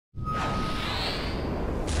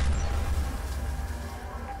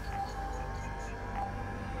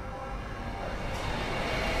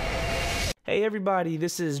Hey everybody,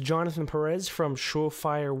 this is Jonathan Perez from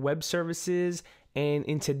Surefire Web Services, and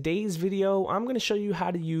in today's video I'm going to show you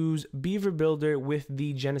how to use Beaver Builder with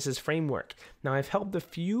the Genesis framework. Now I've helped a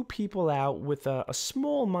few people out with a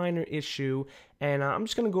small minor issue, and I'm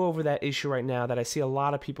just going to go over that issue right now that I see a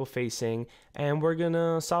lot of people facing, and we're going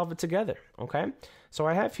to solve it together, okay? So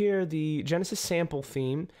I have here the Genesis sample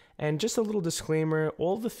theme, and just a little disclaimer,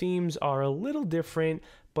 all the themes are a little different,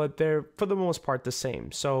 but they're for the most part the same.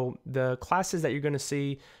 So the classes that you're going to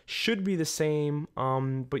see should be the same,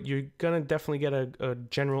 but you're going to definitely get a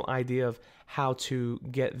general idea of how to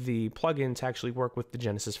get the plugin to actually work with the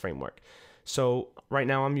Genesis framework. So right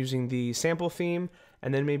now I'm using the sample theme,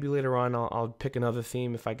 and then maybe later on I'll pick another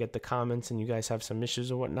theme if I get the comments and you guys have some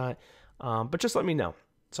issues or whatnot. But just let me know.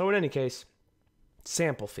 So in any case,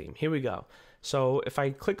 sample theme, here we go. So if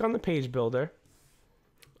I click on the page builder,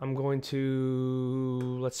 I'm going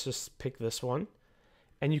to, let's just pick this one.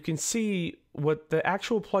 And you can see what the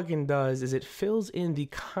actual plugin does is it fills in the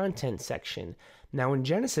content section. Now in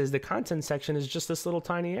Genesis, the content section is just this little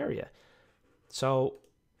tiny area. So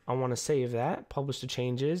I want to save that, publish the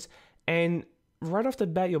changes. And right off the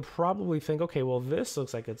bat, you'll probably think, okay, well, this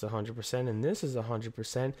looks like it's 100% and this is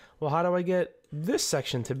 100%. Well, how do I get this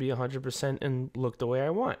section to be 100% and look the way I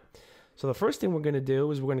want? So the first thing we're going to do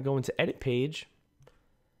is we're going to go into edit page,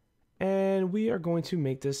 and we are going to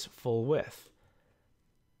make this full width.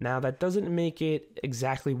 Now that doesn't make it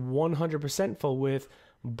exactly 100% full width,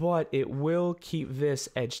 but it will keep this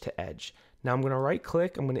edge to edge. Now I'm going to right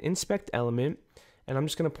click, I'm going to inspect element, and I'm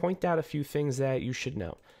just going to point out a few things that you should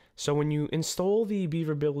know. So when you install the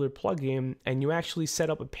Beaver Builder plugin and you actually set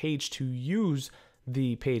up a page to use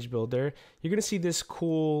the page builder, you're going to see this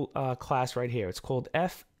cool class right here. It's called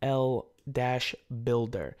FL-Builder.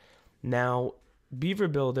 Now Beaver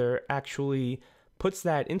Builder actually puts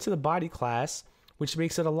that into the body class, which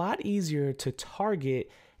makes it a lot easier to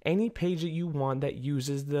target any page that you want that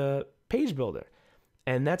uses the page builder.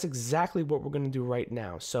 And that's exactly what we're going to do right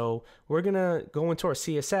now. So we're going to go into our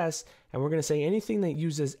CSS and we're going to say anything that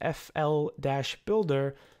uses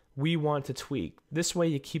FL-Builder we want to tweak. This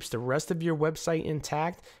way it keeps the rest of your website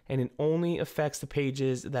intact and it only affects the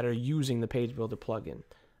pages that are using the page builder plugin.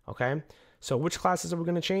 Okay, so which classes are we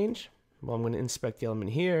going to change? Well, I'm going to inspect the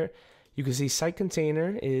element here. You can see site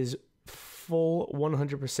container is full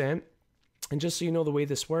 100%. And just so you know, the way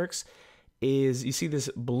this works is you see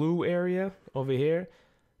this blue area over here,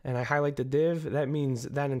 and I highlight the div. That means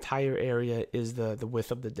that entire area is the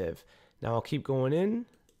width of the div. Now I'll keep going in.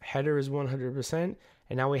 Header is 100%.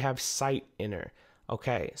 And now we have site inner.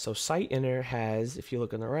 Okay, so site inner has, if you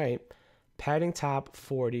look on the right, padding top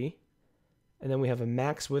 40. And then we have a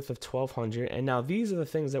max width of 1200. And now these are the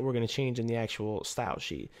things that we're going to change in the actual style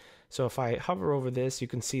sheet. So if I hover over this, you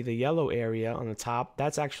can see the yellow area on the top.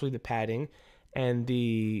 That's actually the padding. And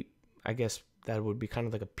the, I guess that would be kind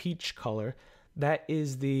of like a peach color. That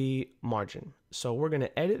is the margin. So we're going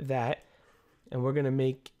to edit that. And we're going to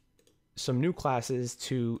make some new classes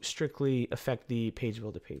to strictly affect the page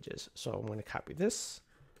builder pages. So I'm going to copy this.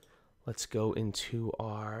 Let's go into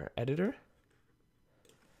our editor.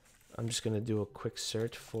 I'm just going to do a quick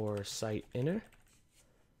search for site inner.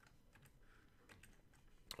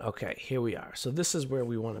 Okay, here we are. So this is where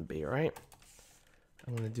we want to be, right?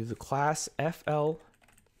 I'm going to do the class FL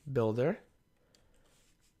Builder.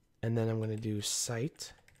 And then I'm going to do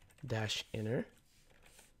site dash inner.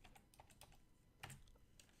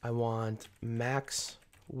 I want max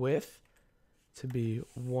width to be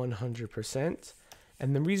 100%.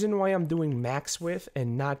 And the reason why I'm doing max width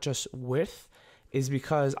and not just width is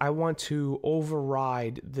because I want to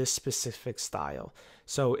override this specific style.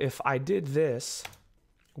 So if I did this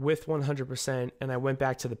with 100% and I went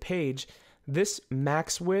back to the page, this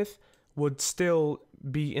max width would still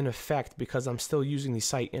be in effect because I'm still using the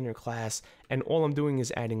site inner class and all I'm doing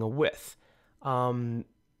is adding a width. So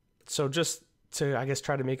just to, I guess,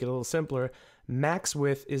 try to make it a little simpler, max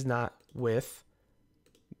width is not width.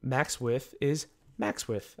 Max width is max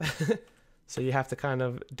width. So you have to kind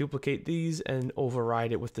of duplicate these and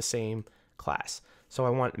override it with the same class. So I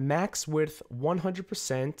want max width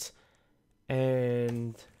 100%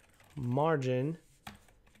 and margin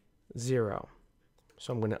 0.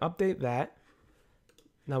 So I'm going to update that.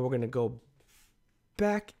 Now we're going to go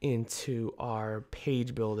back into our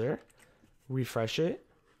page builder, refresh it.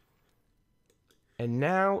 And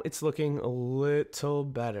now it's looking a little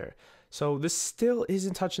better. So this still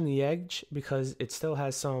isn't touching the edge because it still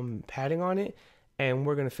has some padding on it, and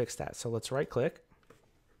we're going to fix that. So let's right click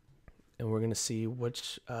and we're going to see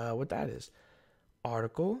what that is.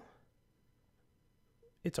 Article.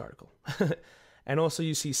 It's article. And also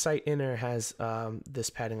you see site inner has this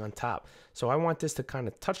padding on top. So I want this to kind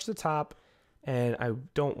of touch the top, and I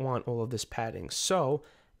don't want all of this padding. So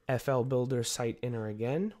FL Builder site inner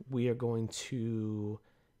again, we are going to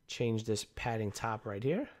change this padding top right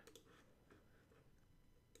here.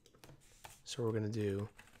 So we're going to do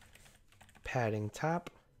padding top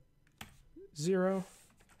 0. Not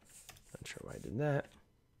sure why I did that.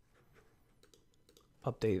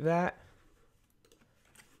 Update that.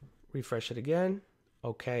 Refresh it again.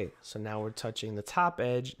 Okay, so now we're touching the top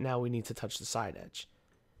edge. Now we need to touch the side edge,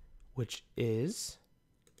 which is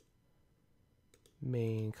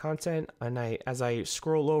main content. And as I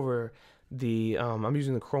scroll over the, I'm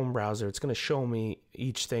using the Chrome browser, it's going to show me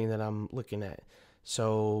each thing that I'm looking at.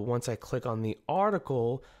 So once I click on the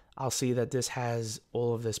article, I'll see that this has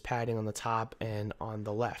all of this padding on the top and on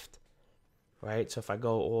the left, right? So if I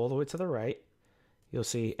go all the way to the right, you'll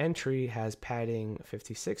see entry has padding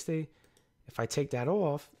 50-60. If I take that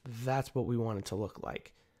off, that's what we want it to look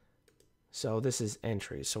like. So this is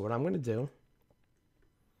entry. So what I'm going to do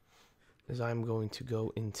is I'm going to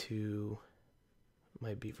go into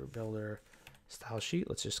my Beaver Builder style sheet.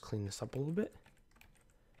 Let's just clean this up a little bit.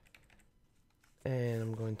 And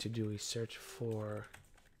I'm going to do a search for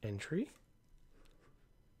entry.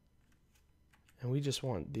 And we just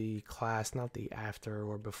want the class, not the after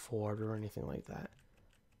or before or anything like that.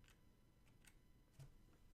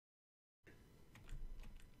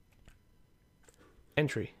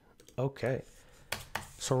 Entry. Okay.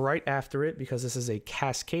 So right after it, because this is a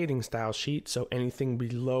cascading style sheet, so anything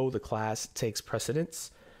below the class takes precedence,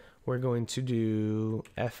 we're going to do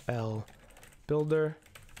FL Builder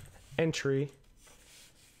entry.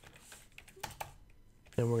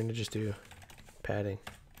 And we're going to just do padding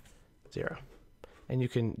 0. And you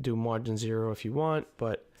can do margin 0 if you want,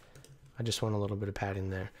 but I just want a little bit of padding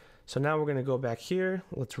there. So now we're going to go back here.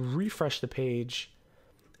 Let's refresh the page.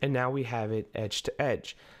 And now we have it edge to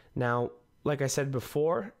edge. Now, like I said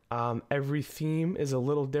before, every theme is a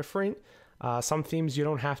little different. Some themes you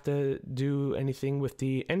don't have to do anything with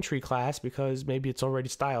the entry class because maybe it's already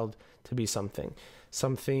styled to be something.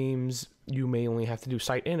 Some themes you may only have to do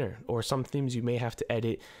site inner, or some themes you may have to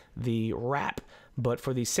edit the wrap. But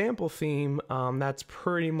for the sample theme, that's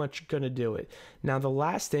pretty much going to do it. Now, the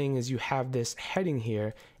last thing is you have this heading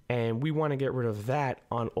here, and we want to get rid of that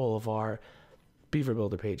on all of our Beaver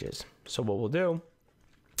Builder pages. So what we'll do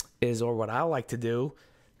is, or what I like to do,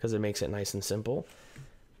 because it makes it nice and simple,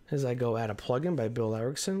 is I go add a plugin by Bill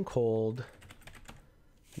Erickson called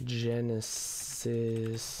Genesis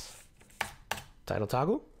Title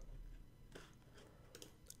Toggle.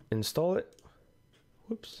 Install it.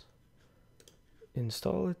 Whoops.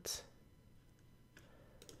 Install it.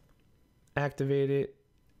 Activate it.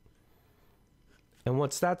 And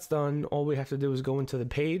once that's done, all we have to do is go into the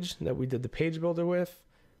page that we did the page builder with.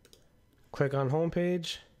 Click on home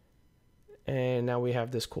page. And now we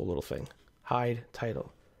have this cool little thing. Hide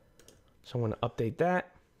title. So I'm going to update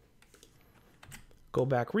that. Go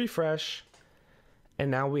back, refresh.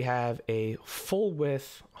 And now we have a full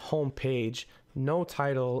width home page, no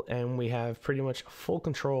title, and we have pretty much full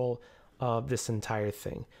control of this entire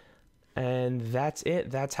thing. And that's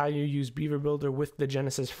it. That's how you use Beaver Builder with the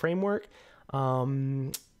Genesis framework.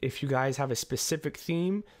 If you guys have a specific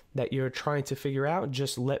theme that you're trying to figure out,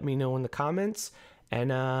 just let me know in the comments, and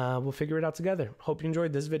we'll figure it out together. Hope you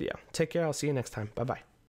enjoyed this video. Take care. I'll see you next time. Bye-bye.